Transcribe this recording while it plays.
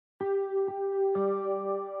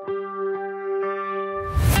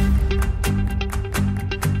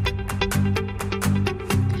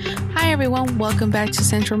everyone, welcome back to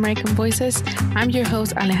Central American Voices. I'm your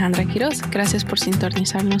host Alejandra Quiroz. Gracias por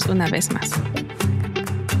sintonizarnos una vez más.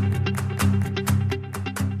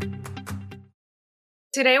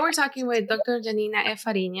 Today we're talking with Dr. Janina F.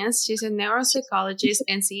 Fariñas. She's a neuropsychologist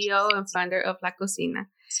and CEO and founder of La Cocina.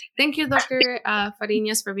 Thank you, Dr.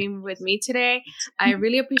 Fariñas, for being with me today. I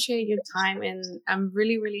really appreciate your time, and I'm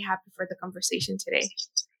really, really happy for the conversation today.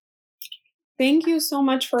 Thank you so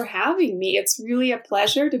much for having me. It's really a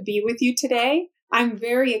pleasure to be with you today. I'm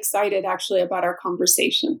very excited, actually, about our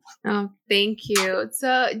conversation. Oh, thank you.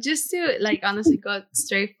 So just to honestly go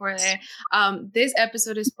straight for it, this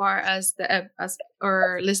episode is part, as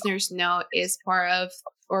our listeners know, is part of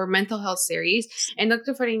our mental health series. And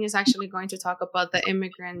Dr. Farin is actually going to talk about the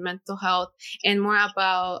immigrant mental health and more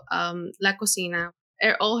about La Cocina.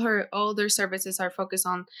 All their services are focused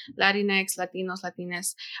on Latinx, Latinos,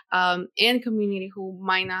 Latinas, and community who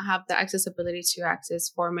might not have the accessibility to access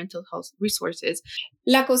for mental health resources.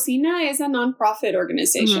 La Cocina is a nonprofit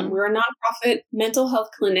organization. Mm-hmm. We're a nonprofit mental health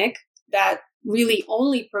clinic that really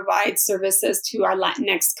only provides services to our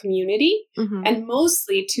Latinx community, mm-hmm. and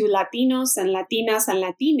mostly to Latinos and Latinas and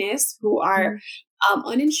Latines who are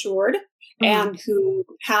uninsured, and who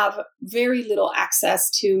have very little access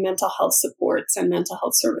to mental health supports and mental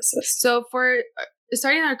health services. So for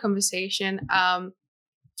starting our conversation,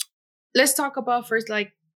 let's talk about first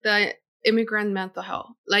the immigrant mental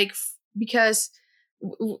health, because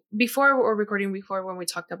before we're recording, when we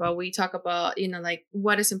talk about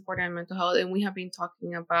what is important in mental health, and we have been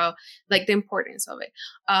talking about the importance of it.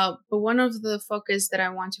 But one of the focus that I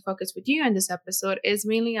want to focus with you in this episode is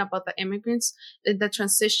mainly about the immigrants, the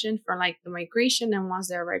transition from the migration and once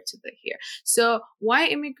they arrive to here. So why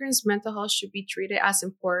immigrants' mental health should be treated as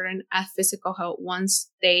important as physical health once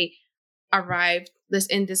they arrive,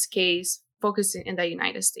 in this case, focusing in the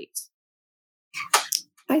United States?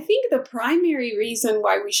 I think the primary reason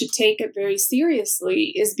why we should take it very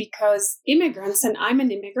seriously is because immigrants, and I'm an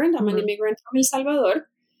immigrant from El Salvador,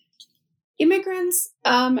 immigrants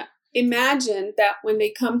imagine that when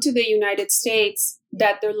they come to the United States,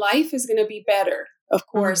 that their life is going to be better, of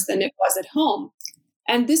course, than it was at home.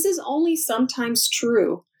 And this is only sometimes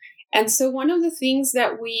true. And so one of the things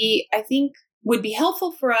that I think would be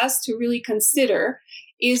helpful for us to really consider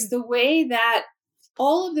is the way that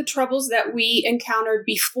all of the troubles that we encountered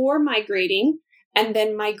before migrating and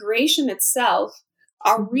then migration itself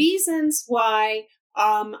are reasons why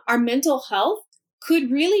our mental health could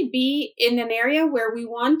really be in an area where we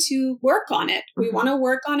want to work on it. We want to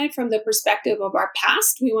work on it from the perspective of our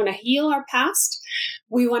past. We want to heal our past.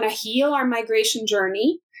 We want to heal our migration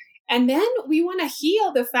journey. And then we want to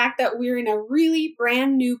heal the fact that we're in a really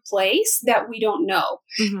brand new place that we don't know.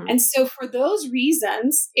 And so for those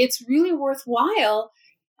reasons, it's really worthwhile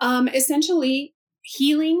essentially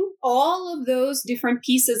healing all of those different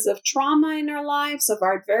pieces of trauma in our lives, of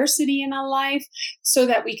our adversity in our life, so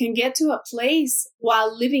that we can get to a place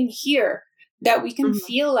while living here that we can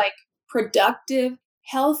feel like productive,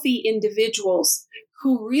 healthy individuals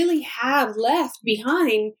who really have left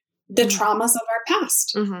behind the traumas of our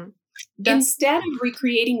past. Instead of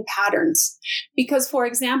recreating patterns. Because, for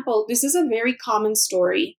example, this is a very common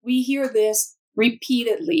story. We hear this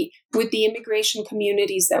repeatedly with the immigration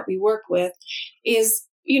communities that we work with is,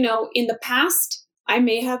 in the past, I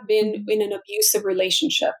may have been in an abusive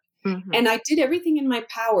relationship. And I did everything in my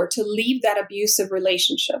power to leave that abusive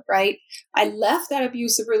relationship, right? I left that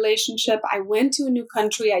abusive relationship. I went to a new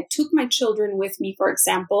country. I took my children with me, for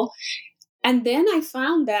example. And then I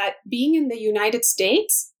found that being in the United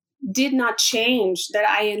States did not change that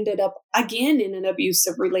I ended up again in an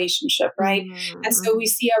abusive relationship, right? And so we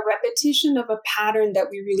see a repetition of a pattern that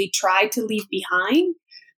we really tried to leave behind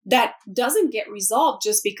that doesn't get resolved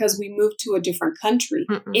just because we moved to a different country.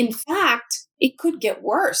 In fact, it could get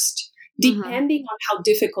worse depending on how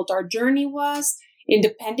difficult our journey was, and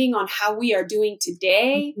depending on how we are doing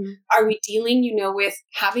today. Are we dealing, with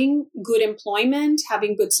having good employment,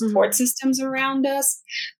 having good support systems around us?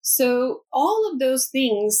 So all of those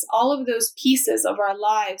things, all of those pieces of our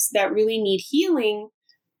lives that really need healing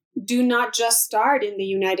do not just start in the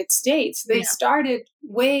United States. They started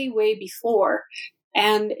way, way before.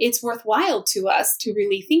 And it's worthwhile to us to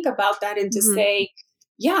really think about that and to say,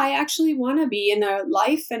 yeah, I actually want to be in a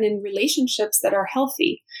life and in relationships that are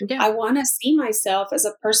healthy. I want to see myself as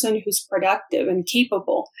a person who's productive and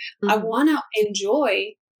capable. I want to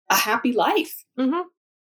enjoy a happy life.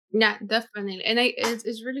 Yeah, definitely. And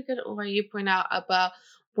it's really good what you point out about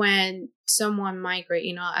when someone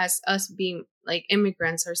migrate, as us being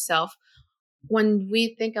immigrants ourselves, when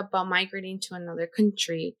we think about migrating to another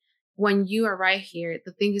country, when you arrive here,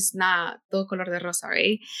 the thing is not todo color de rosa,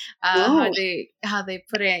 right? No. How they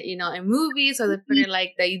put it, you know, in movies, or they put it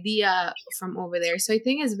like the idea from over there. So I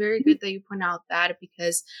think it's very good that you point out that,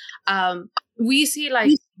 because we see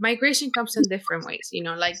like migration comes in different ways. You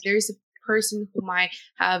know, like there's a person who might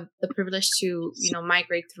have the privilege to, you know,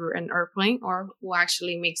 migrate through an airplane, or who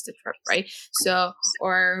actually makes the trip, right? So,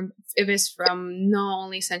 or if it's from not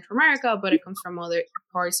only Central America, but it comes from other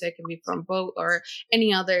parts, so it can be from boat or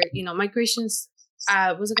any other, you know, migrations.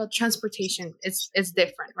 What's it called? Transportation. It's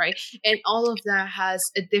different, right? And all of that has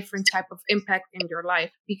a different type of impact in your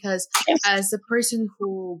life, because as a person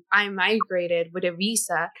who I migrated with a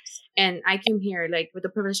visa, and I came here like with the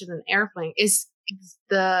privilege of an airplane, is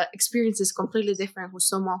the experience is completely different with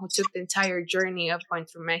someone who took the entire journey of going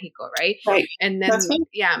through Mexico, right? Right. And then Right.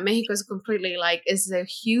 yeah, Mexico is completely like, is a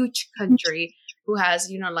huge country who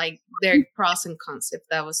has, you know, like their pros and cons, if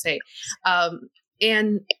that would say.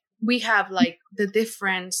 And we have like the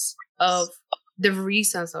difference of the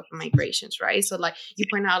reasons of migrations, right? So like you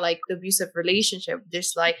point out, like the abusive relationship,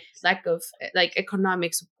 there's like lack of like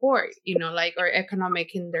economic support, you know, like, or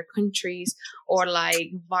economic in their countries, or like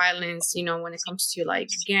violence, you know, when it comes to like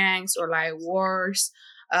gangs or like wars,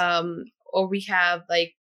 or we have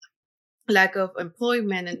like lack of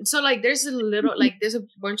employment. And so like there's a little like there's a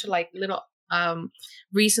bunch of like little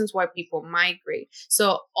reasons why people migrate.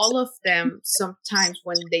 So all of them, sometimes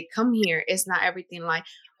when they come here, it's not everything like,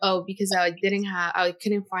 oh, because I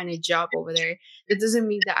couldn't find a job over there. That doesn't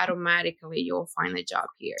mean that automatically you'll find a job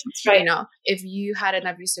here. Right. You know, if you had an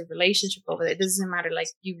abusive relationship over there, it doesn't matter, like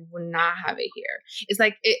you will not have it here. It's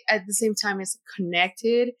like at the same time it's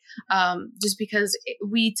connected, just because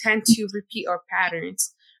we tend to repeat our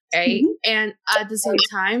patterns, right? Mhm. And at the same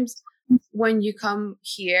time, when you come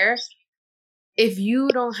here, if you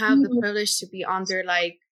don't have the privilege to be under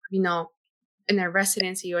like, you know, in a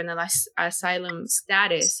residency or in an asylum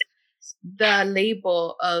status, the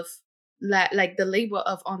label of like the label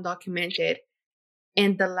of undocumented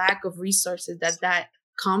and the lack of resources that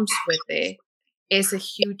comes with it is a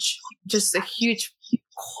huge, just a huge,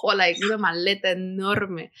 like una maleta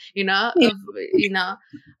enorme, you know, Yeah. of, you know,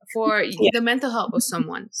 for the mental health of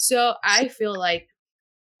someone. So I feel like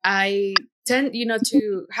I tend, you know,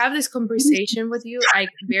 to have this conversation with you. I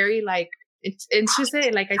very like, it's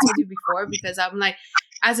interesting, like I told you before, because I'm like,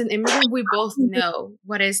 as an immigrant, we both know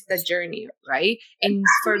what is the journey, right? And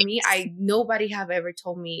for me, nobody have ever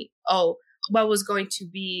told me, oh, what was going to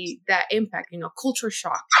be that impact, you know, culture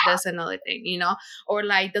shock. That's another thing, you know, or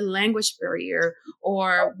like the language barrier,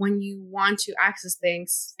 or when you want to access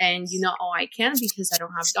things and you know, oh, I can't because I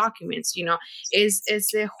don't have documents, you know, is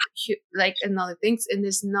like another things. And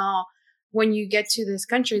there's no, when you get to this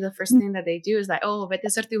country, the first thing that they do is like, oh, vete a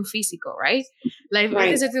hacerte un físico, right? Like, vete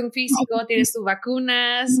a hacerte un físico, tienes tus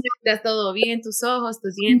vacunas, está todo bien, tus ojos,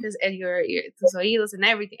 tus dientes, and tus oídos, and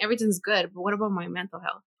everything. Everything's good. But what about my mental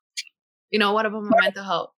health? You know, what about my mental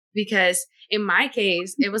health? Because in my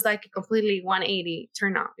case, it was like a completely 180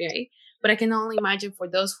 turnout, right? But I can only imagine for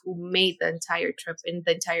those who made the entire trip and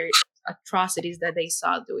the entire atrocities that they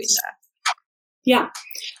saw doing that. Yeah,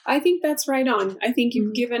 I think that's right on. I think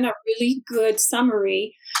you've given a really good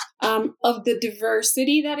summary of the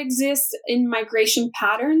diversity that exists in migration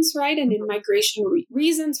patterns, right? And in migration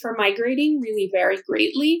reasons for migrating really vary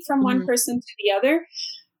greatly from one person to the other.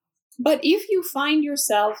 But if you find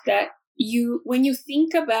yourself that when you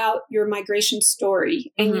think about your migration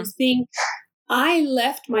story and you think, I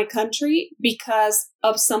left my country because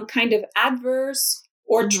of some kind of adverse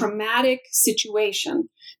or traumatic situation,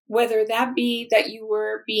 whether that be that you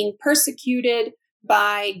were being persecuted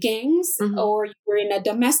by gangs or you were in a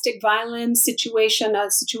domestic violence situation,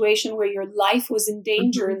 a situation where your life was in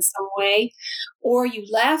danger in some way, or you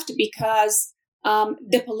left because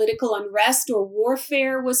the political unrest or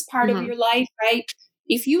warfare was part of your life, right?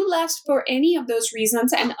 If you left for any of those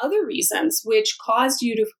reasons and other reasons which caused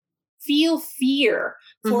you to feel fear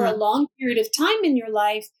for a long period of time in your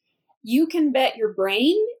life, you can bet your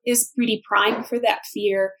brain is pretty primed for that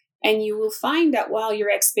fear. And you will find that while your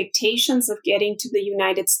expectations of getting to the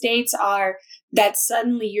United States are that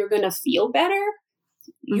suddenly you're going to feel better,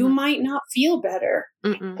 you might not feel better,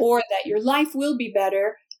 or that your life will be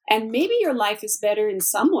better. And maybe your life is better in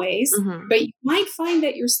some ways, but you might find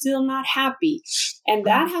that you're still not happy. And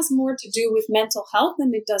that has more to do with mental health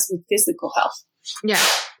than it does with physical health. Yeah,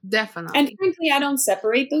 definitely. And frankly, I don't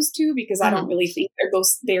separate those two because I don't really think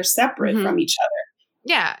they're separate from each other.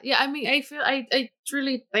 Yeah. I mean, I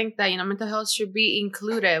truly think that, you know, mental health should be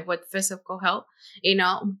included with physical health, you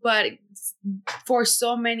know, but for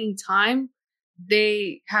so many time,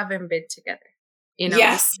 they haven't been together. You know,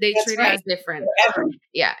 yes, they that's treat right. it as different. Forever.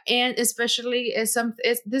 Yeah. And especially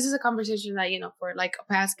this is a conversation that, you know, for like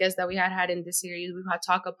past guests that we had in this series, we've had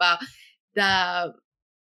talk about the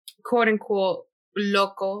quote unquote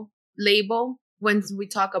local label when we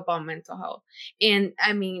talk about mental health. And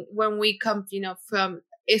I mean, when we come, you know, from,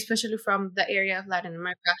 especially from the area of Latin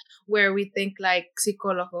America, where we think like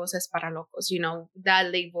psicólogos es para locos, you know,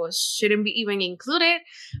 that label shouldn't be even included.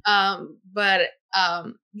 But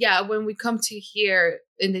yeah, when we come to here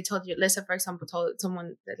and they told you, let's say, for example, told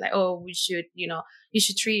someone that like, oh, we should, you know, you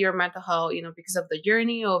should treat your mental health, you know, because of the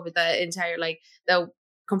journey over the entire, like, that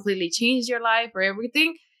completely changed your life or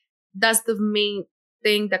everything. That's the main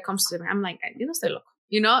thing that comes to me. I'm like, you know, estoy loco,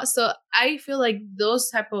 you know? So I feel like those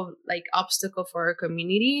type of like obstacle for our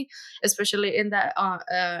community, especially in that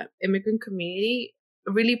immigrant community,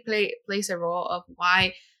 really plays a role of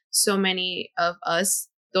why so many of us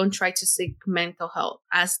don't try to seek mental health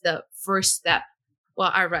as the first step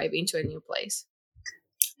while arriving to a new place.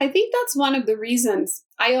 I think that's one of the reasons.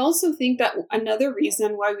 I also think that another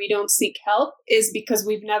reason why we don't seek help is because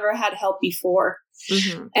we've never had help before.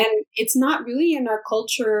 Mm-hmm. And it's not really in our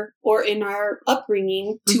culture or in our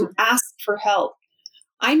upbringing to ask for help.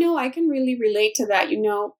 I know I can really relate to that. You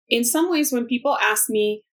know, in some ways, when people ask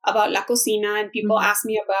me about La Cocina and people ask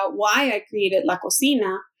me about why I created La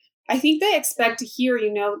Cocina, I think they expect to hear,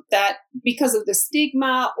 you know, that because of the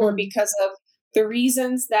stigma or because of the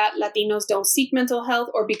reasons that Latinos don't seek mental health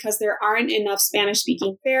or because there aren't enough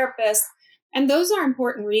Spanish-speaking therapists. And those are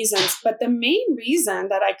important reasons. But the main reason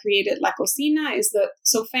that I created La Cocina is that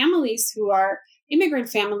so families who are immigrant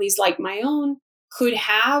families like my own could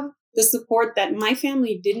have the support that my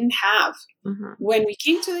family didn't have when we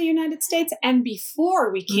came to the United States and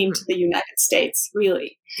before we came to the United States,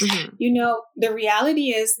 really. You know, the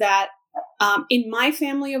reality is that in my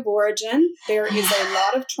family of origin, there is a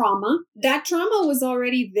lot of trauma. That trauma was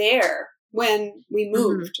already there when we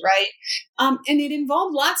moved, right? And it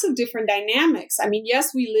involved lots of different dynamics. I mean,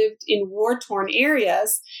 yes, we lived in war-torn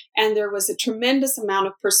areas, and there was a tremendous amount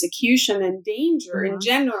of persecution and danger in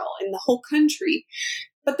general in the whole country.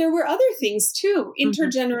 But there were other things too.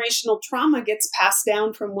 Intergenerational trauma gets passed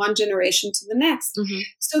down from one generation to the next.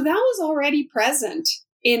 So that was already present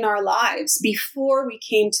in our lives before we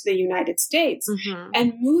came to the United States.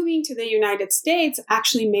 And moving to the United States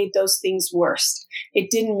actually made those things worse.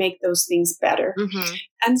 It didn't make those things better.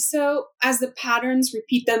 And so as the patterns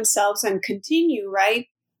repeat themselves and continue, right?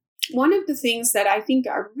 One of the things that I think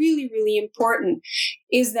are really, really important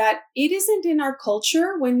is that it isn't in our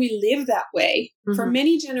culture when we live that way for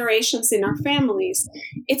many generations in our families.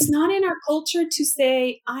 It's not in our culture to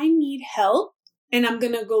say, I need help and I'm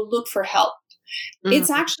going to go look for help.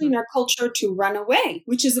 It's actually in our culture to run away,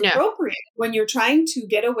 which is appropriate. When you're trying to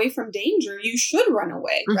get away from danger, you should run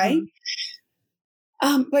away, right?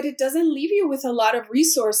 But it doesn't leave you with a lot of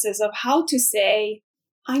resources of how to say,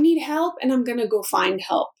 I need help and I'm going to go find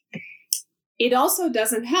help. It also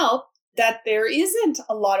doesn't help that there isn't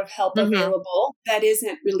a lot of help available that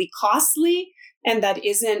isn't really costly and that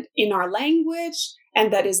isn't in our language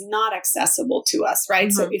and that is not accessible to us,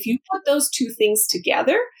 right? So if you put those two things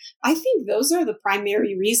together, I think those are the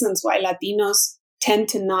primary reasons why Latinos tend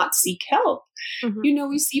to not seek help. You know,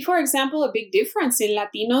 we see, for example, a big difference in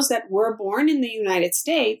Latinos that were born in the United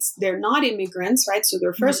States. They're not immigrants, right? So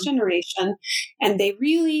they're first generation, and they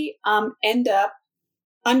really end up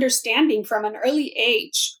understanding from an early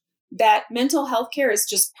age that mental health care is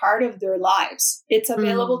just part of their lives. It's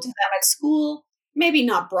available to them at school, maybe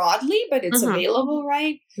not broadly, but it's available,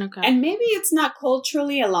 right? Okay. And maybe it's not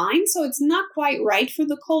culturally aligned, so it's not quite right for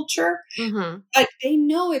the culture, but they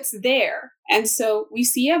know it's there. And so we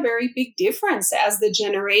see a very big difference as the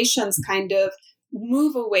generations kind of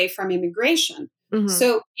move away from immigration.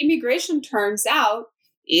 So immigration, turns out,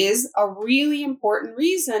 is a really important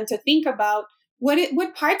reason to think about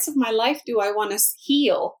what parts of my life do I want to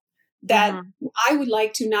heal that I would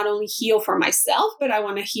like to not only heal for myself, but I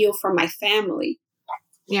want to heal for my family.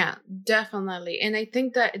 Yeah, definitely. And I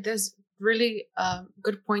think that there's really a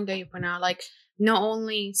good point that you point out, like not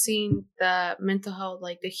only seeing the mental health,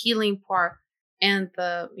 like the healing part and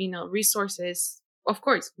the, you know, resources. Of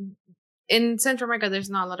course, in Central America, there's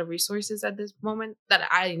not a lot of resources at this moment that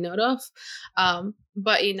I know of.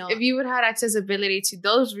 But, you know, if you would have accessibility to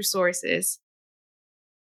those resources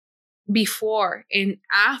before and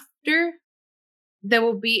after, there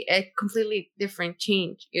will be a completely different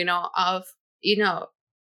change, you know, of, you know,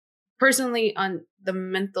 personally on the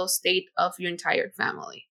mental state of your entire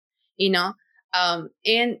family, you know,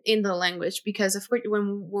 and in the language, because of course,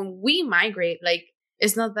 when we migrate, like,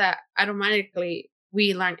 it's not that automatically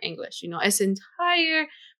we learn English, you know, it's entire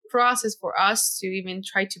process for us to even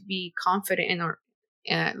try to be confident in our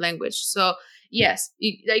language. So yes,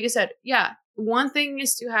 like you said, yeah, one thing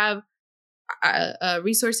is to have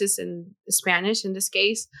resources in Spanish in this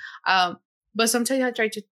case, but sometimes I try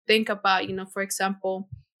to think about, for example,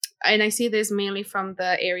 and I see this mainly from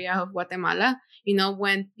the area of Guatemala,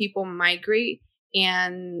 when people migrate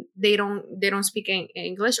and they don't speak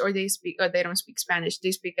English, or they don't speak Spanish,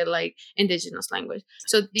 they speak a like indigenous language.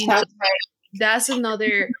 So that's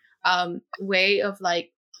another way of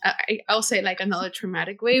like, I'll say like another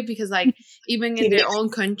traumatic way, because like even in their own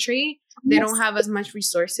country they don't have as much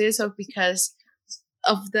resources, or because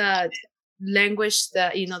of the language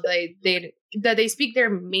that they speak their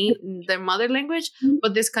mother language,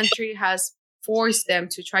 but this country has forced them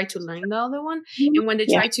to try to learn the other one, and when they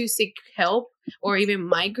try to seek help or even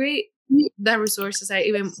migrate, the resources are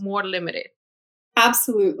even more limited.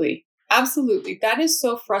 Absolutely. That is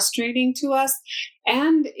so frustrating to us,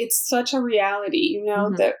 and it's such a reality,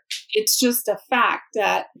 that it's just a fact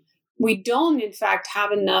that we don't, in fact,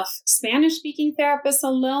 have enough Spanish-speaking therapists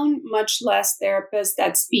alone, much less therapists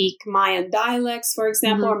that speak Mayan dialects, for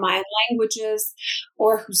example, or Mayan languages,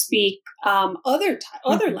 or who speak other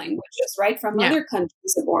languages, right, from other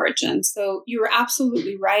countries of origin. So you're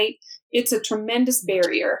absolutely right. It's a tremendous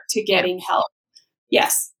barrier to getting help.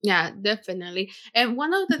 Yes. Yeah, definitely. And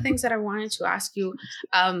one of the things that I wanted to ask you,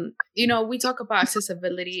 we talk about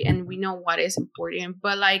accessibility and we know what is important,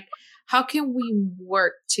 but like, how can we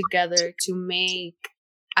work together to make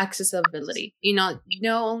accessibility, not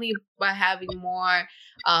only by having more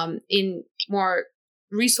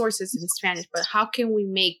resources in Spanish, but how can we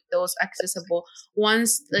make those accessible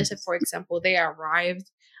once, let's say, for example, they arrived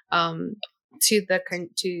to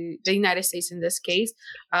the United States in this case,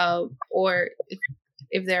 or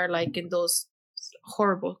if they're like in those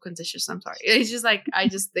horrible conditions. I'm sorry. It's just like, I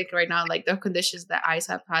just think right now, like the conditions that ICE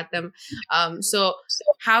have had them. So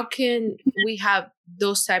how can we have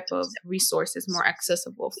those type of resources more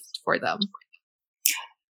accessible for them?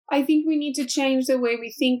 I think we need to change the way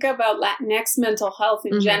we think about Latinx mental health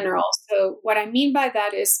in general. So what I mean by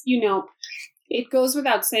that is, it goes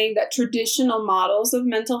without saying that traditional models of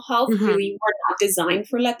mental health really were not designed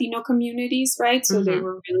for Latino communities, right? So they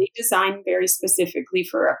were really designed very specifically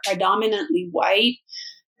for a predominantly white,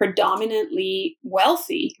 predominantly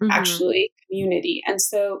wealthy, actually, community. And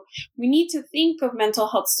so we need to think of mental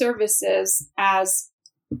health services as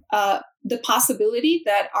the possibility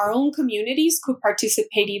that our own communities could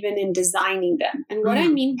participate even in designing them. And what I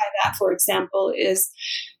mean by that, for example, is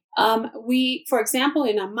for example,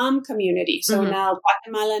 in a mom community, so in a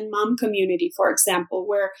Guatemalan mom community, for example,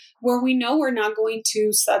 where we know we're not going to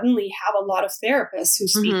suddenly have a lot of therapists who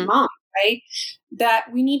speak mom, right? That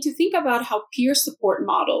we need to think about how peer support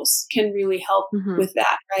models can really help with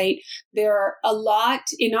that, right? There are a lot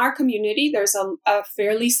in our community. There's a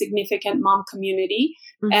fairly significant mom community.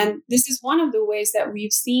 And this is one of the ways that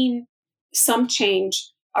we've seen some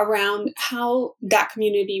change around how that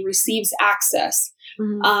community receives access.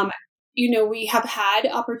 We have had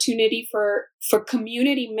opportunity for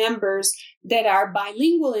community members that are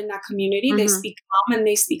bilingual in that community. They speak mom and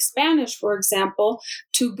they speak Spanish, for example,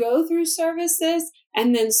 to go through services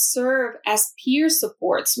and then serve as peer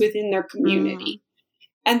supports within their community.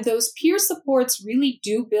 And those peer supports really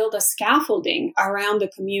do build a scaffolding around the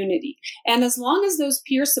community. And as long as those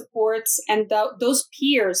peer supports and those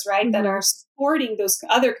peers, right, that are supporting those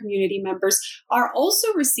other community members are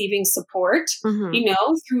also receiving support,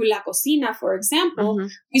 through La Cocina, for example,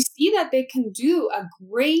 we see that they can do a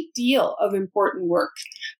great deal of important work.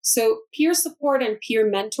 So peer support and peer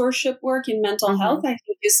mentorship work in mental health, I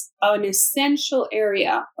think, is an essential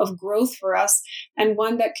area of growth for us, and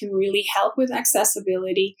one that can really help with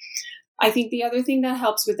accessibility. I think the other thing that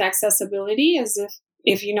helps with accessibility is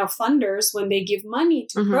if funders, when they give money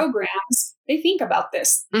to programs, they think about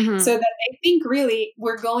this so that they think, really,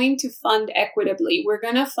 we're going to fund equitably. We're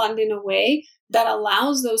going to fund in a way that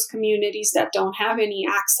allows those communities that don't have any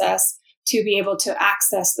access to be able to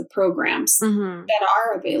access the programs that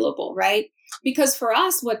are available, right? Because for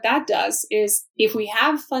us, what that does is, if we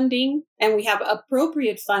have funding and we have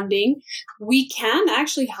appropriate funding, we can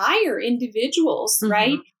actually hire individuals,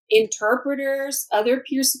 right? Interpreters, other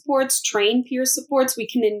peer supports, trained peer supports. We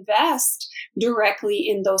can invest directly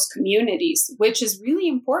in those communities, which is really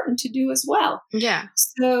important to do as well. Yeah.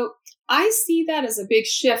 So I see that as a big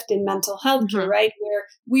shift in mental health care, right? Where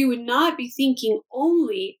we would not be thinking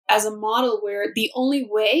only as a model where the only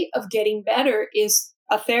way of getting better is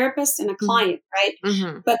a therapist and a client, right?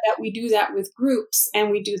 But that we do that with groups,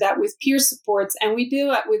 and we do that with peer supports, and we do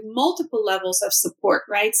that with multiple levels of support,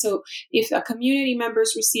 right? So if a community member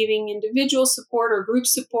is receiving individual support or group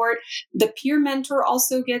support, the peer mentor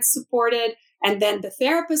also gets supported. And then the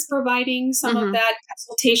therapist providing some of that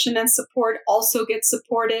consultation and support also gets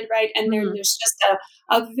supported, right? And then there's just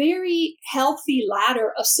a very healthy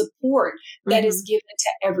ladder of support that is given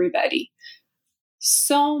to everybody.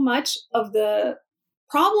 So much of the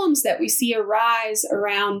problems that we see arise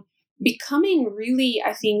around becoming really,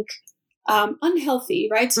 I think, unhealthy,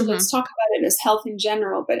 right? So let's talk about it as health in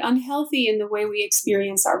general, but unhealthy in the way we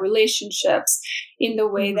experience our relationships, in the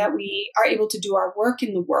way that we are able to do our work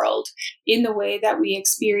in the world, in the way that we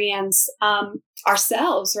experience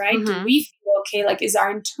ourselves, right? Do we feel okay? Like, is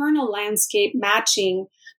our internal landscape matching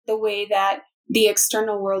the way that the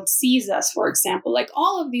external world sees us, for example? Like,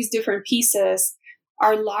 all of these different pieces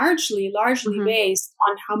are largely based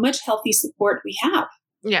on how much healthy support we have.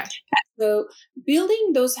 Yeah. So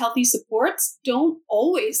building those healthy supports don't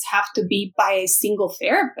always have to be by a single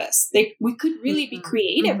therapist. We could really be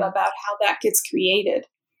creative about how that gets created.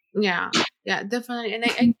 Yeah, definitely.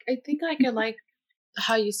 And I think I like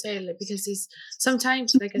how you say it, because it's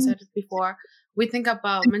sometimes, like I said before, we think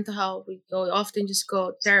about mental health, we often just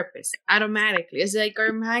go therapist automatically. It's like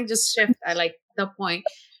our mind just shift at like the point.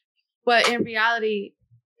 But in reality,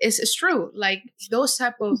 it's true. Like, those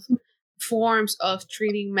type of forms of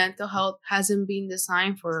treating mental health hasn't been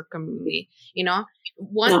designed for our community, not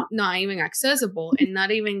even accessible and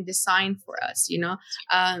not even designed for us,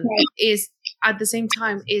 is at the same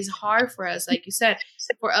time is hard for us. Like you said,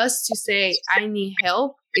 for us to say, I need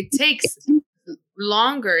help, it takes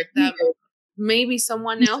longer than maybe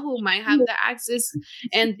someone else who might have the access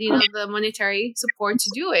and, the monetary support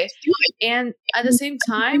to do it. And at the same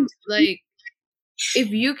time, like,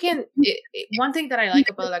 if you can, one thing that I like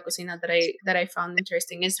about La Cocina that I found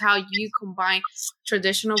interesting is how you combine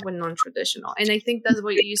traditional with non-traditional. And I think that's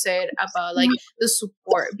what you said about like the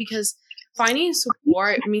support, because finding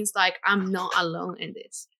support means like, I'm not alone in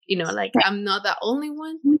this, like I'm not the only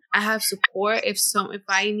one. I have support. If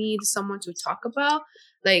I need someone to talk about,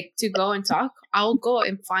 like to go and talk, I'll go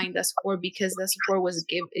and find that support, because the support was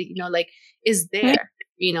given, is there,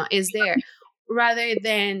 is there. Rather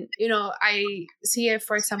than, I see it,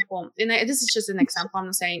 for example, and this is just an example, I'm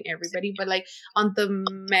not saying everybody, but like on the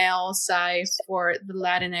male side for the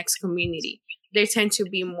Latinx community, they tend to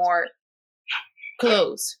be more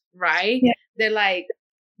close, right? Yeah. They're like,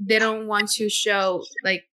 they don't want to show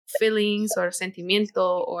like feelings or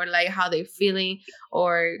sentimiento, or like how they're feeling,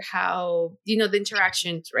 or how, the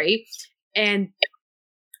interactions, right? And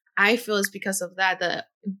I feel it's because of that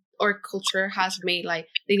our culture has made like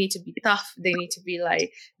they need to be tough, they need to be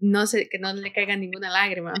like que no le caiga ninguna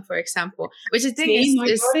lágrima, for example, which I think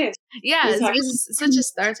is such a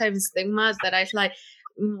stereotype and stigma that I feel like,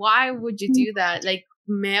 why would you do that? Like,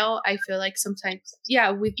 male, I feel like sometimes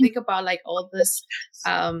we think about like all this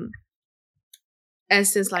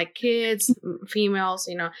instance, like kids, females,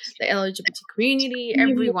 the LGBT community,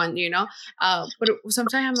 everyone, but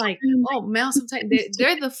sometimes I'm like, oh, males, sometimes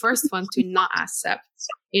they're the first one to not accept,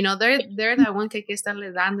 they're the one que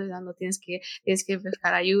estarle dando, tienes que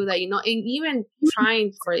buscar ayuda, and even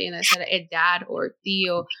trying for, a dad or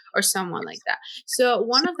tío or someone like that. So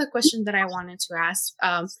one of the questions that I wanted to ask,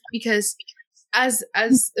 because as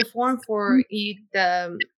the form for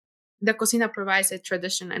the Cocina provides a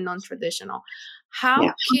traditional and non-traditional,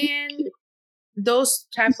 how can those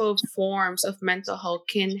type of forms of mental health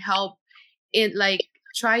can help it, like,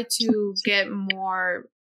 try to get more,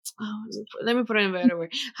 let me put it in a better way.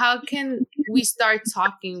 How can we start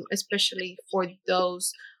talking, especially for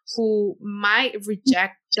those who might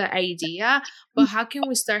reject the idea, but how can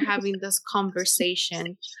we start having this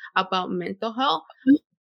conversation about mental health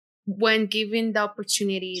when given the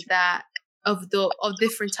opportunity that of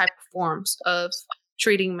different type of forms of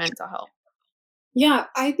treating mental health? Yeah,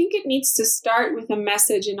 I think it needs to start with a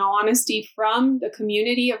message, in all honesty, from the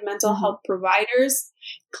community of mental health providers,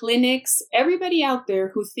 clinics, everybody out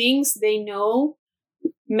there who thinks they know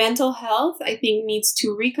mental health, I think needs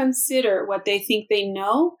to reconsider what they think they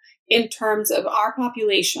know in terms of our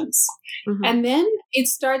populations. And then it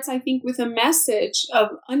starts, I think, with a message of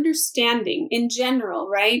understanding in general,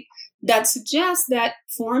 right? That suggests that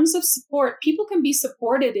forms of support, people can be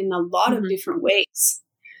supported in a lot of different ways.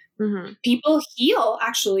 People heal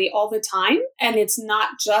actually all the time, and it's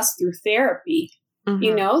not just through therapy.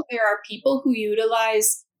 There are people who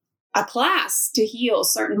utilize a class to heal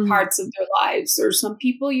certain parts of their lives, or some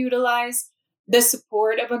people utilize the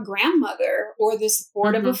support of a grandmother or the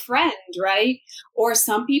support of a friend, right? Or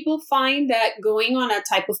some people find that going on a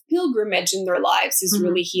type of pilgrimage in their lives is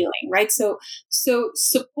really healing, right? So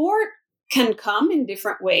support can come in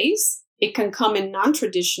different ways. It can come in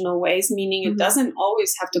non-traditional ways, meaning it doesn't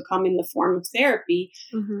always have to come in the form of therapy.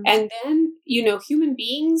 And then, human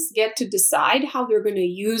beings get to decide how they're going to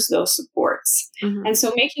use those supports. And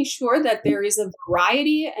so making sure that there is a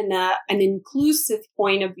variety and an inclusive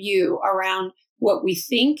point of view around what we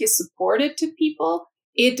think is supported to people,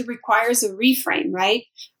 it requires a reframe, right?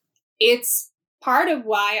 It's part of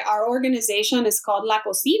why our organization is called La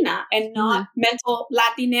Cocina and not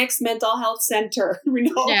Latinx Mental Health Center,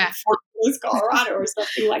 Fort Bliss, Colorado, or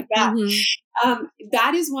something like that.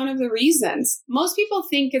 That is one of the reasons. Most people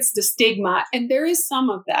think it's the stigma, and there is some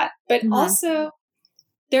of that, but also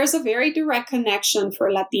there's a very direct connection for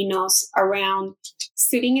Latinos around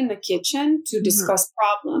sitting in the kitchen to discuss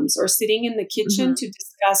problems, or sitting in the kitchen to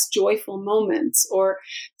discuss joyful moments, or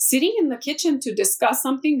sitting in the kitchen to discuss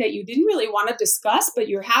something that you didn't really want to discuss, but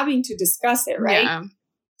you're having to discuss it, right? Yeah.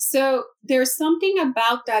 So there's something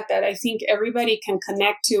about that I think everybody can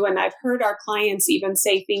connect to. And I've heard our clients even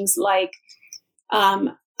say things like,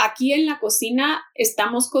 aquí en la cocina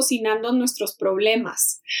estamos cocinando nuestros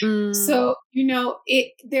problemas. So,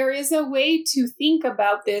 there is a way to think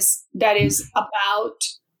about this that is about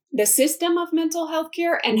the system of mental health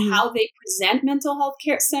care and how they present mental health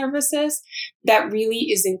care services that really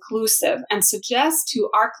is inclusive, and suggests to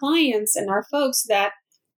our clients and our folks that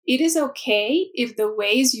it is okay if the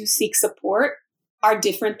ways you seek support are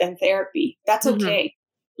different than therapy. That's okay.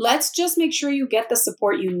 Let's just make sure you get the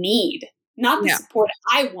support you need, not the support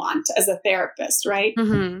I want as a therapist, right?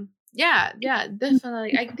 Yeah,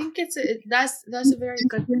 definitely. I think that's a very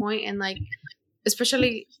good point, and like,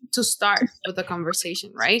 especially to start with the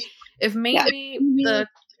conversation, right? If maybe a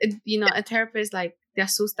therapist like te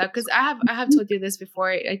asusta, because I have told you this before.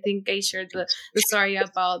 I think I shared the story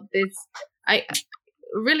about this.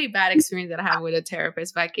 Really bad experience that I had with a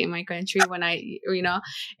therapist back in my country when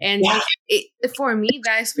for me,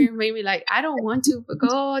 that experience made me like, I don't want to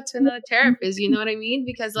go to another therapist, you know what I mean?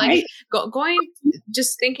 Because like going,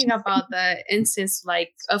 just thinking about the instance,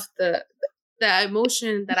 like of the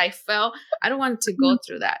emotion that I felt, I don't want to go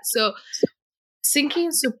through that. So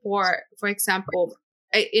seeking support, for example,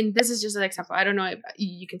 and this is just an example, I don't know if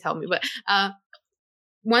you can tell me, but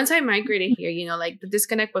once I migrated here, like the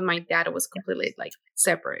disconnect with my dad was completely like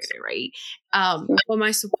separated, right? But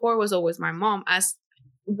my support was always my mom. As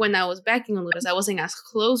when I was back in Honduras, I wasn't as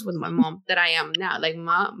close with my mom that I am now. Like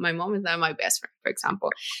my mom is not my best friend, for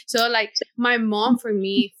example. So like my mom for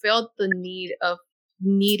me felt the need of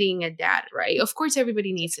needing a dad, right? Of course,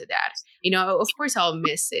 everybody needs a dad, of course I'll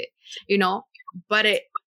miss it, but it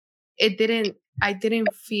didn't, I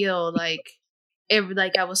didn't feel like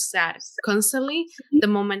I was sad constantly. The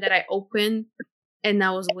moment that I opened and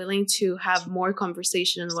I was willing to have more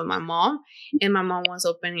conversations with my mom, and my mom was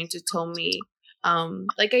opening to tell me,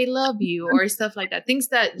 like, I love you, or stuff like that. Things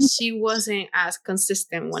that she wasn't as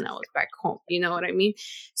consistent when I was back home. You know what I mean?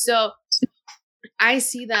 So I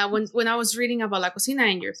see that when I was reading about La Cocina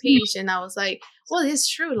in your page, and I was like, well, it's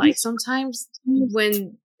true. Like sometimes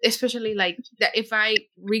when, especially like that, if I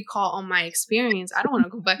recall on my experience, I don't want to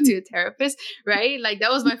go back to a therapist, right? Like that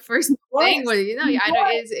was my first thing where, I don't,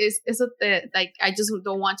 it's like, I just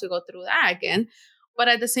don't want to go through that again. But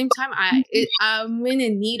at the same time, I'm in a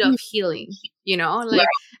need of healing, like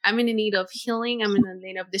I'm in a need of healing. I'm in a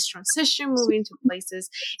need of this transition, moving to places.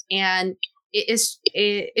 And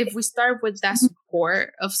if we start with that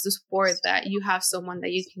support that you have someone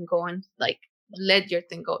that you can go and like let your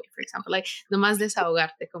thing go, for example, like nomás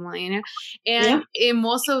desahogarte, como diría. And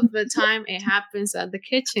most of the time it happens at the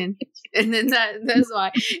kitchen, and then that's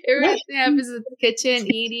why everything happens at the kitchen,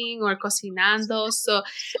 eating or cocinando. So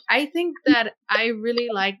I think that I really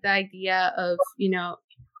like the idea of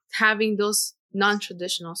having those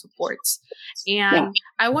non-traditional supports. And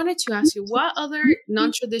I wanted to ask you, what other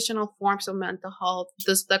non-traditional forms of mental health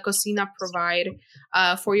does La Cocina provide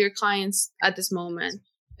for your clients at this moment,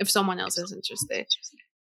 if someone else is interested?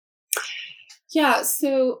 Yeah,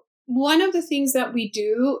 so one of the things that we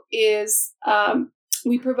do is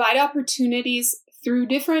we provide opportunities through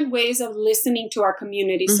different ways of listening to our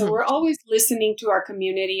community. So we're always listening to our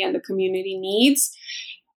community and the community needs.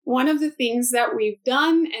 One of the things that we've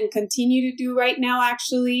done and continue to do right now,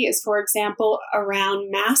 actually, is, for example, around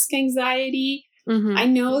mask anxiety. I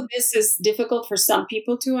know this is difficult for some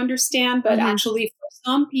people to understand, but actually for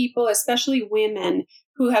some people, especially women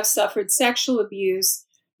who have suffered sexual abuse,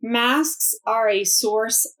 masks are a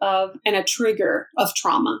source of and a trigger of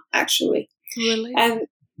trauma, actually. Really? And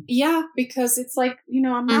Yeah, because it's like, a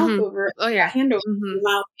mouth over, a hand over your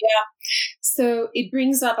mouth. Yeah. So it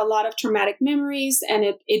brings up a lot of traumatic memories, and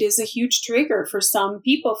it is a huge trigger for some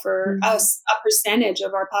people, for us, a percentage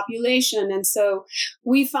of our population. And so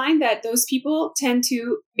we find that those people tend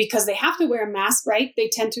to, because they have to wear a mask, right? They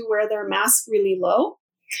tend to wear their mask really low.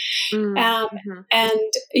 And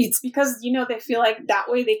it's because, they feel like that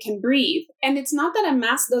way they can breathe. And it's not that a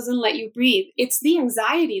mask doesn't let you breathe. It's the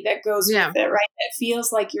anxiety that goes with it, right? It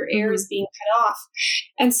feels like your air is being cut off.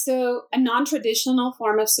 And so a non-traditional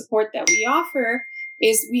form of support that we offer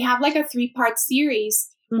is we have like a 3-part series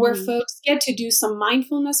where folks get to do some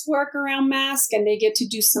mindfulness work around mask, and they get to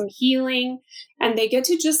do some healing, and they get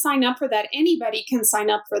to just sign up for that. Anybody can sign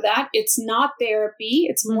up for that. It's not therapy.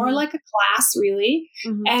 It's more like a class, really.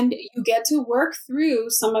 And you get to work through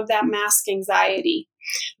some of that mask anxiety.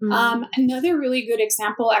 Another really good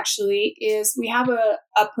example, actually, is we have a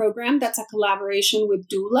program that's a collaboration with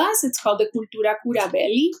doulas. It's called the Cultura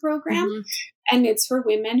Curabelli program. And it's for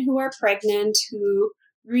women who are pregnant, who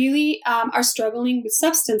really are struggling with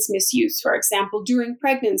substance misuse, for example, during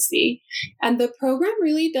pregnancy. And the program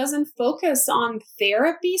really doesn't focus on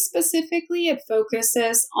therapy specifically. It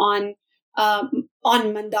focuses on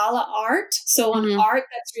mandala art. So on art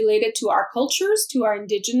that's related to our cultures, to our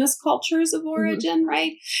indigenous cultures of origin,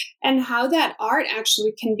 right? And how that art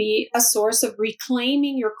actually can be a source of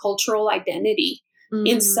reclaiming your cultural identity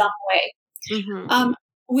in some way.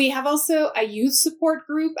 We have also a youth support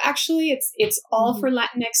group. Actually, it's all for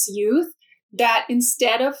Latinx youth, that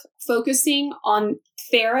instead of focusing on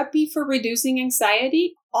therapy for reducing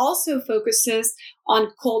anxiety, also focuses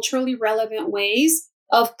on culturally relevant ways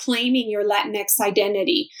of claiming your Latinx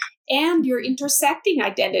identity and your intersecting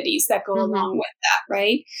identities that go along with that,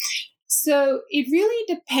 right? So it really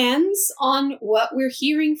depends on what we're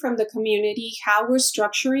hearing from the community, how we're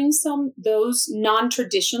structuring those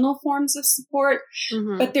non-traditional forms of support.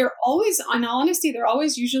 But they're always, in all honesty, they're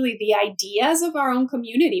always usually the ideas of our own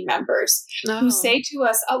community members who say to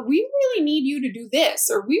us, oh, we really need you to do this,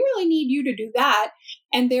 or we really need you to do that.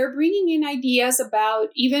 And they're bringing in ideas about,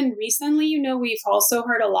 even recently, we've also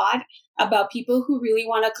heard a lot about people who really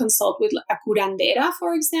want to consult with a curandera,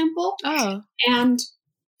 for example. And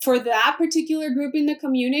for that particular group in the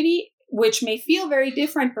community, which may feel very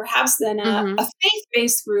different perhaps than a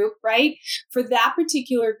faith-based group, right? For that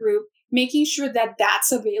particular group, making sure that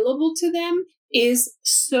that's available to them is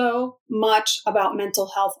so much about mental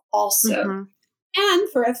health also. And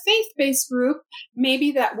for a faith-based group,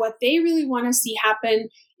 maybe that what they really want to see happen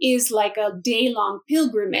is like a day-long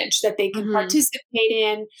pilgrimage that they can participate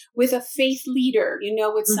in with a faith leader,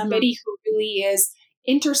 with somebody who really is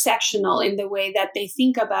intersectional in the way that they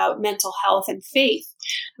think about mental health and faith.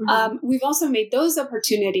 We've also made those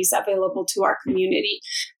opportunities available to our community.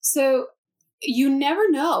 So you never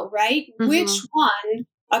know, right? Which one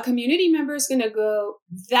a community member is going to go,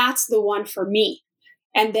 that's the one for me.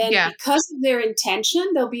 And then because of their intention,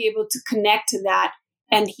 they'll be able to connect to that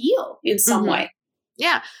and heal in some way.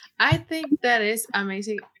 Yeah, I think that is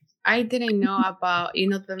amazing. I didn't know about,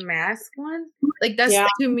 the mask one. Like that's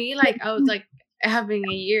to me, like I was like, we're having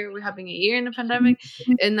a year in the pandemic,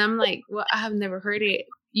 and I'm like, well, I have never heard it,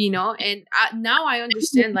 and now I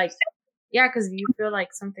understand, like, because you feel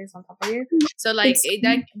like something's on top of you, so like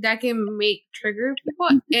that can make trigger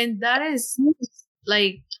people, and that is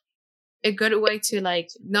like a good way to like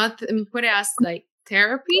not put it as like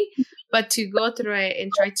therapy, but to go through it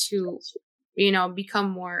and try to become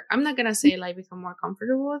more, I'm not gonna say like become more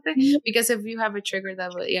comfortable with it, because if you have a trigger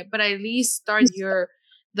that will, but at least start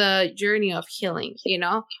the journey of healing, and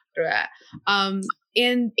all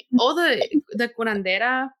the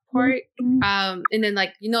curandera part, and then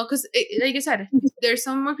like, because like I said, there's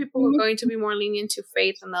some more people who are going to be more lenient to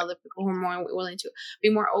faith, and other people who are more willing to be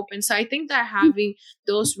more open. So I think that having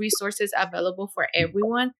those resources available for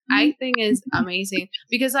everyone, I think is amazing,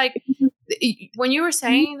 because like when you were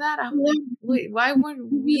saying that, I'm like, wait, why would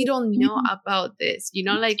we don't know about this?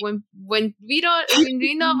 Like when we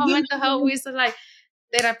know about mental health, we used to like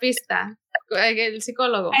terapista, el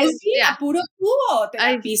psicólogo. Puro tubo,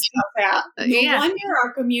 terapista. No wonder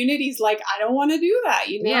our community's like, I don't want to do that,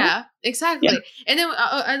 Yeah, exactly. Yeah. And then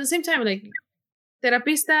at the same time, like,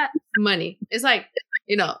 terapista, money. It's like,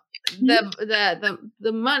 the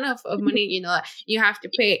amount of money, you have to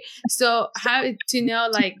pay. So how to know,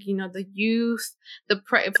 like, the youth,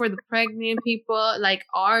 for the pregnant people, like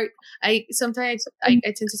art, I sometimes I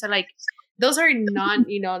tend to say like, those are non,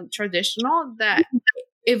 traditional, that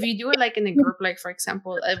if you do it like in a group, like for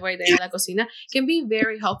example, Voy de la Cocina, can be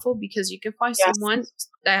very helpful because you can find someone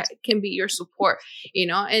that can be your support,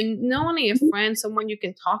 and not only a friend, someone you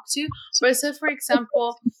can talk to, but say for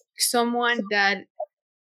example, someone that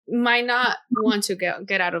might not want to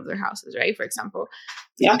get out of their houses, right? For example,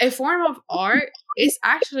 a form of art is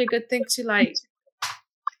actually a good thing to like,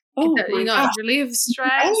 relieve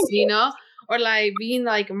stress, or like being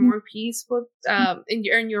like more peaceful in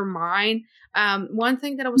your mind. One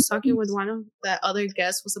thing that I was talking with one of the other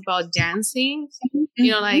guests was about dancing,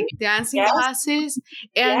 like dancing classes.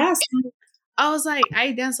 And I was like,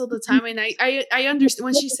 I dance all the time, and I understand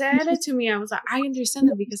when she said it to me. I was like, I understand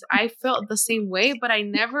it because I felt the same way, but I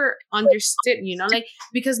never understood, like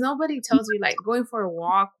because nobody tells you like going for a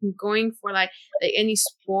walk, going for like any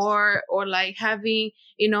sport, or like having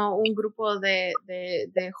un grupo de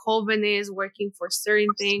jóvenes working for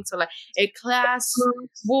certain things, or like a class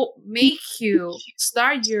will make you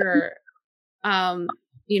start your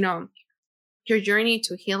your journey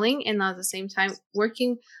to healing, and at the same time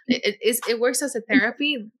working. It works as a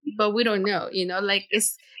therapy, but we don't know, like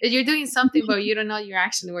you're doing something, but you don't know you're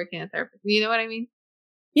actually working as a therapist. You know what I mean?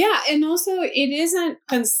 Yeah. And also it isn't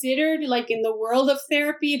considered like in the world of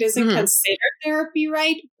therapy, it isn't considered therapy,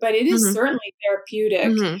 right? But it is certainly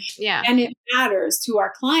therapeutic. Yeah. And it matters to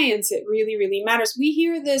our clients. It really, really matters. We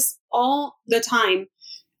hear this all the time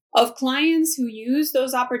of clients who use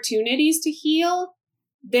those opportunities to heal.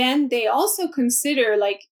 Then they also consider,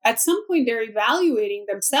 like, at some point they're evaluating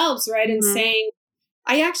themselves, right? And saying,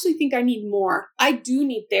 I actually think I need more. I do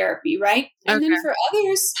need therapy, right? And then for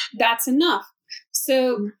others, that's enough.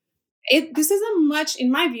 So this isn't much,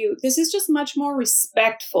 in my view, this is just much more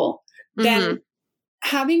respectful than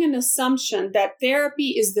having an assumption that therapy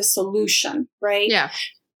is the solution, right? Yeah.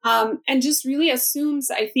 And just really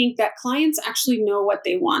assumes, I think, that clients actually know what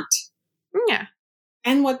they want. Yeah.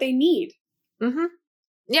 And what they need.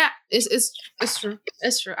 Yeah, it's true.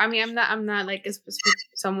 It's true. I mean, I'm not like a specific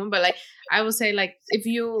someone, but like I would say, like, if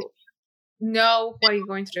you know what you're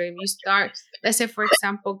going through, if you start, let's say for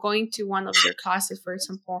example, going to one of your classes, for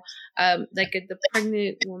example, like the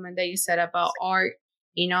pregnant woman that you said about art,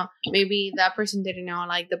 maybe that person didn't know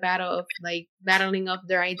like the battle of like battling of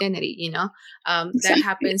their identity, that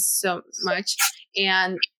happens so much.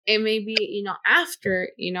 And it may be, after,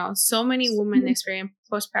 so many women experience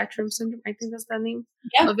postpartum syndrome. I think that's the name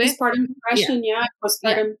of it. Postpartum depression,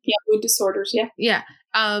 postpartum mood disorders, Yeah.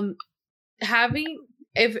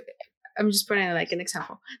 If I'm just putting it like an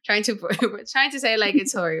example, trying to say like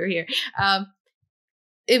it's over here.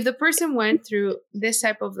 If the person went through this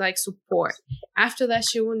type of like support, after that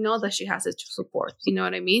she will know that she has a support. You know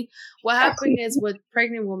what I mean? What happened is with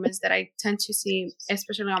pregnant women that I tend to see,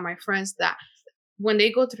 especially on my friends, that when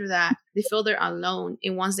they go through that, they feel they're alone.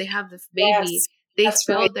 And once they have the baby, they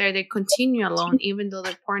feel they continue alone, even though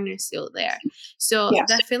their partner is still there. So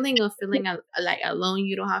that feeling of feeling like alone,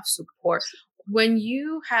 you don't have support. When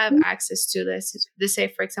you have access to this,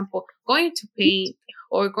 say, for example, going to paint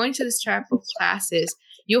or going to this type of classes,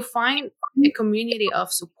 you'll find a community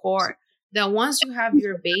of support that once you have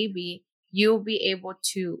your baby, you'll be able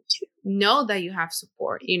to know that you have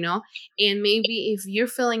support, and maybe if you're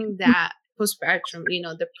feeling that postpartum,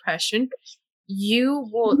 depression, you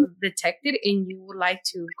will detect it and you would like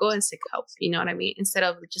to go and seek help, you know what I mean? Instead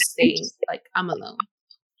of just saying like, I'm alone.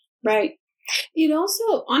 Right. It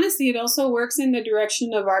also works in the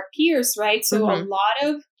direction of our peers, right? So a lot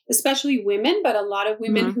of, especially women, but a lot of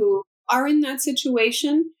women who are in that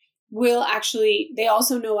situation will actually, they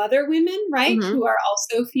also know other women, right? Who are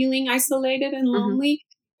also feeling isolated and lonely,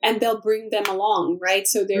 and they'll bring them along, right?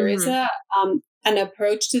 So there is an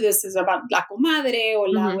approach to this is about la comadre or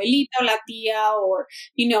la abuelita or la tía, or,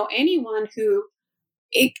 anyone who,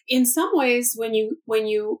 in some ways, when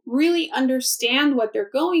you really understand what they're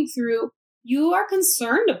going through, you are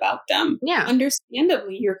concerned about them. Yeah.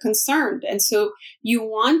 Understandably, you're concerned. And so you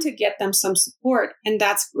want to get them some support. And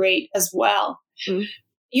that's great as well.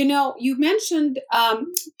 You mentioned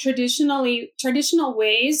traditional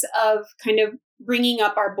ways of kind of bringing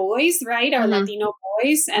up our boys, right? Our Latino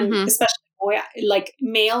boys, and especially like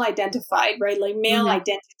male identified, right? Like male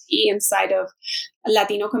identity inside of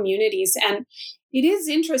Latino communities. And it is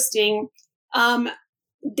interesting.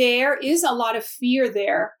 There is a lot of fear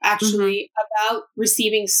there, actually, about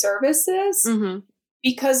receiving services,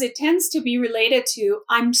 because it tends to be related to,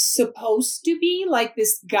 I'm supposed to be like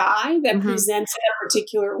this guy that presents in a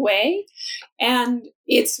particular way. And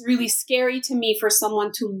it's really scary to me for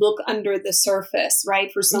someone to look under the surface,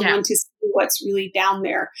 right? For someone to see what's really down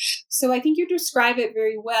there. So I think you describe it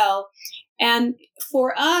very well. And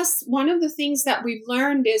for us, one of the things that we've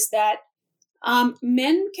learned is that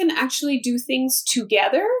men can actually do things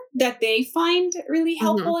together that they find really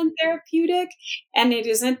helpful and therapeutic. And it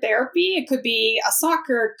isn't therapy. It could be a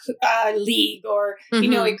soccer league, or, you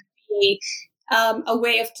know, it could be a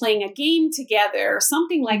way of playing a game together or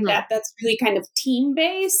something like that. That's really kind of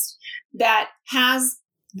team-based, that has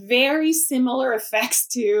very similar effects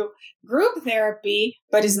to group therapy,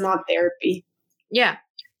 but is not therapy. Yeah.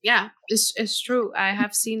 Yeah, it's true. I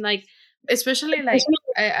have seen, like, especially like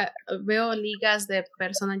veo ligas de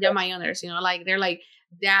personas ya mayores, you know, like they're like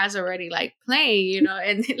dads already like playing, you know,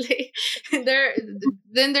 and like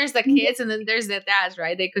then there's the kids and then there's the dads,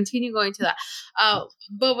 right? They continue going to that.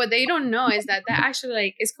 But what they don't know is that actually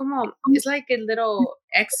like it's like a little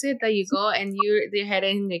exit that you go and they're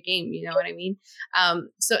heading in the game, you know what I mean?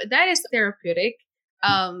 So that is therapeutic.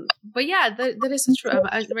 But yeah, that is so true.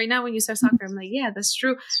 Right now, when you say soccer, I'm like, yeah, that's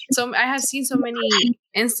true. So I have seen so many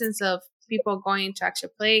instances of people going to actually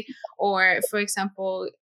play, or for example,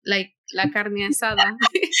 like la carne asada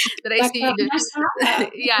that I see.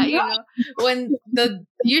 Yeah, you know, when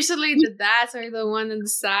usually the dads are the one on the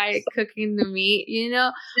side cooking the meat, you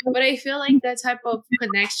know. But I feel like that type of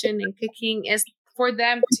connection and cooking is for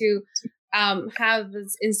them to have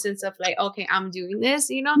this instance of like, okay, I'm doing this,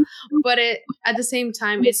 you know, but at the same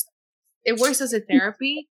time it works as a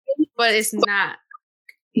therapy, but it's not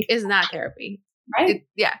therapy, right?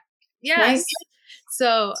 Yes. Right.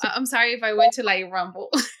 So I'm sorry if I went to like rumble.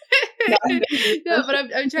 No, but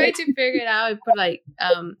I'm trying to figure it out and put like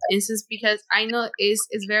instance, because I know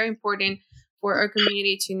it's very important for our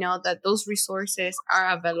community to know that those resources are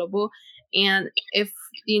available, and if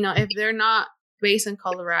they're not based in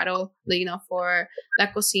Colorado, you know, for La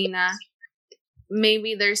Cocina,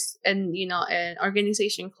 maybe there's an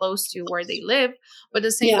organization close to where they live, but at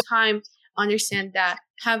the same time understand that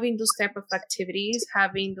having those type of activities,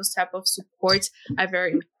 having those type of supports are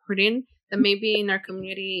very important. That maybe in our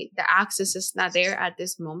community the access is not there at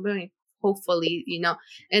this moment. Hopefully, you know,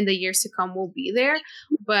 in the years to come will be there,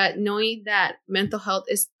 but knowing that mental health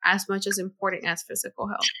is as much as important as physical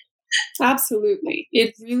health. Absolutely.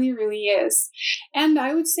 It really, really is. And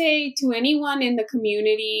I would say to anyone in the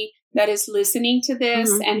community that is listening to this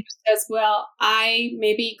and who says, well, I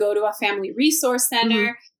maybe go to a family resource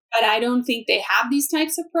center, but I don't think they have these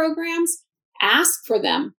types of programs, ask for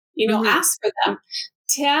them, ask for them.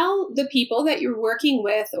 Tell the people that you're working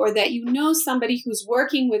with, or that you know somebody who's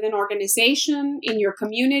working with an organization in your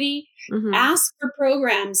community, ask for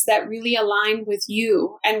programs that really align with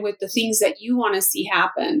you and with the things that you want to see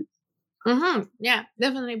happen. Yeah,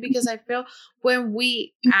 definitely. Because I feel when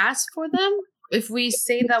we ask for them, if we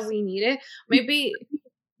say that we need it, maybe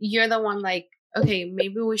you're the one like, okay,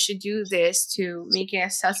 maybe we should do this to make it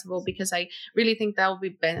accessible, because I really think that will be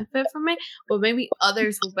benefit from it, but maybe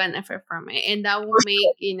others will benefit from it. And that will make,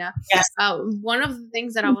 one of the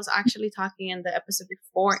things that I was actually talking in the episode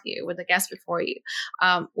before you, with the guest before you,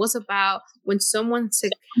 was about when someone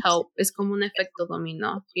seeks help, it's como un efecto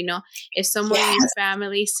dominó, you know, if someone in your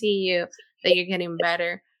family see you, that you're getting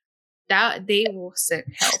better, that they will seek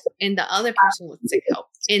help and the other person will seek help.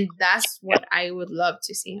 And that's what I would love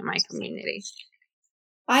to see in my community.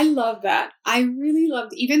 I love that. I really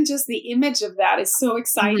loved even just the image of that is so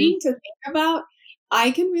exciting to think about.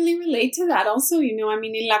 I can really relate to that also. I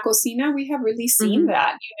mean, in La Cocina, we have really seen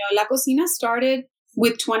that. La Cocina started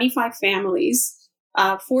with 25 families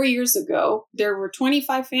 4 years ago. There were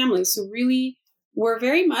 25 families who really were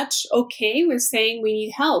very much okay with saying we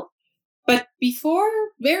need help. But before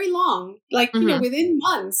very long, like, within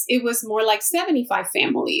months, it was more like 75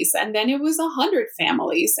 families, and then it was 100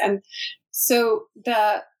 families. And so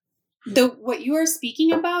the what you are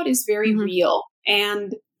speaking about is very real,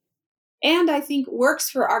 and I think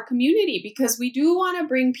works for our community, because we do want to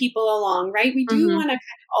bring people along, right? We do want to kind of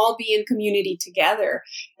all be in community together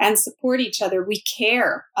and support each other. We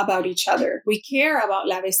care about each other. We care about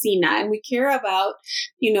La Vecina, and we care about,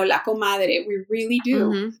 La Comadre. We really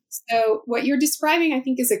do. So what you're describing, I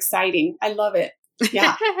think, is exciting. I love it.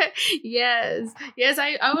 Yeah. Yes.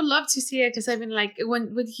 I would love to see it, because I've been like,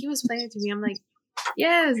 when he was playing it to me, I'm like,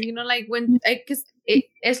 yes, like when, because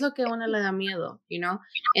es lo que a uno le da miedo,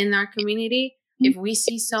 in our community. If we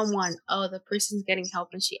see someone, the person's getting help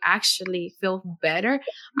and she actually feels better,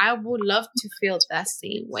 I would love to feel that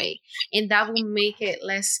same way. And that will make it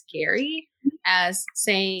less scary as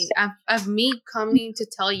saying, of me coming to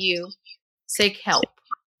tell you, seek help.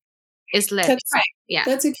 It's less. That's right. Yeah.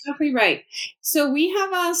 That's exactly right. So we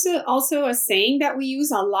have also a saying that we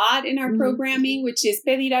use a lot in our programming, which is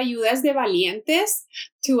pedir ayuda es de valientes.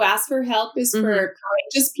 To ask for help is for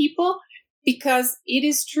courageous people. Because it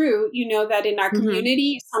is true, that in our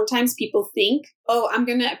community, sometimes people think, oh, I'm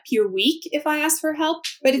going to appear weak if I ask for help.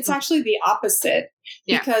 But it's actually the opposite.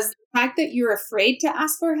 Yeah. Because the fact that you're afraid to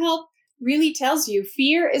ask for help really tells you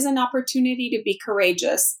fear is an opportunity to be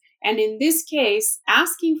courageous. And in this case,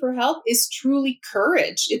 asking for help is truly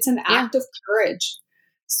courage. It's an act of courage.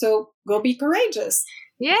 So go be courageous.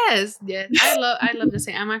 Yes. I love the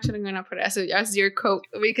saying. I'm actually going to put it as your quote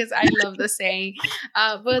because I love the saying.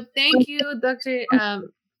 But thank you, Dr.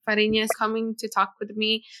 Fariñas, coming to talk with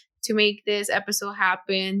me to make this episode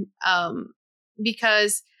happen.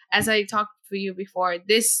 Because as I talked to you before,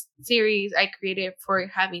 this series I created for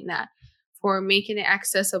having that, for making it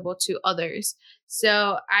accessible to others.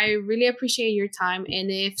 So I really appreciate your time.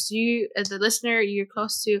 And if you, as a listener, you're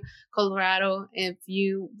close to Colorado, if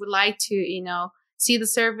you would like to, see the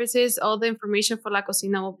services, all the information for La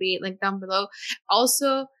Cocina will be linked down below.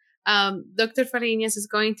 Also, Dr. Fariñas is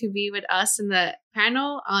going to be with us in the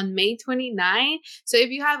panel on May 29. So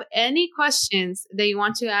if you have any questions that you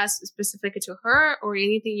want to ask specifically to her or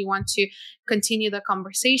anything you want to continue the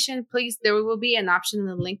conversation, please, there will be an option in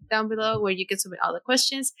the link down below where you can submit all the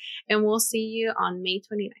questions, and we'll see you on May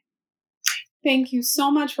 29. Thank you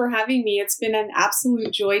so much for having me. It's been an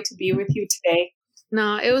absolute joy to be with you today.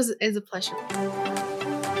 No, it's a pleasure.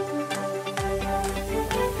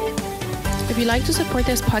 If you'd like to support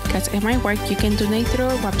this podcast and my work, you can donate through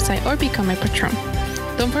our website or become a patron.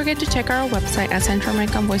 Don't forget to check our website at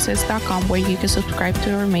CentralAmericanVoices.com where you can subscribe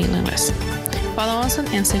to our mailing list. Follow us on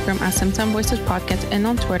Instagram at Centam Voices Podcast and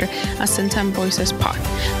on Twitter at Centam Voices Pod.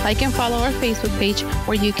 Like and follow our Facebook page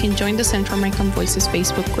where you can join the Central American Voices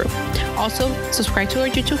Facebook group. Also, subscribe to our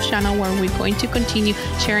YouTube channel where we're going to continue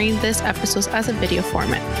sharing these episodes as a video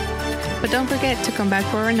format. But don't forget to come back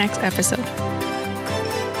for our next episode.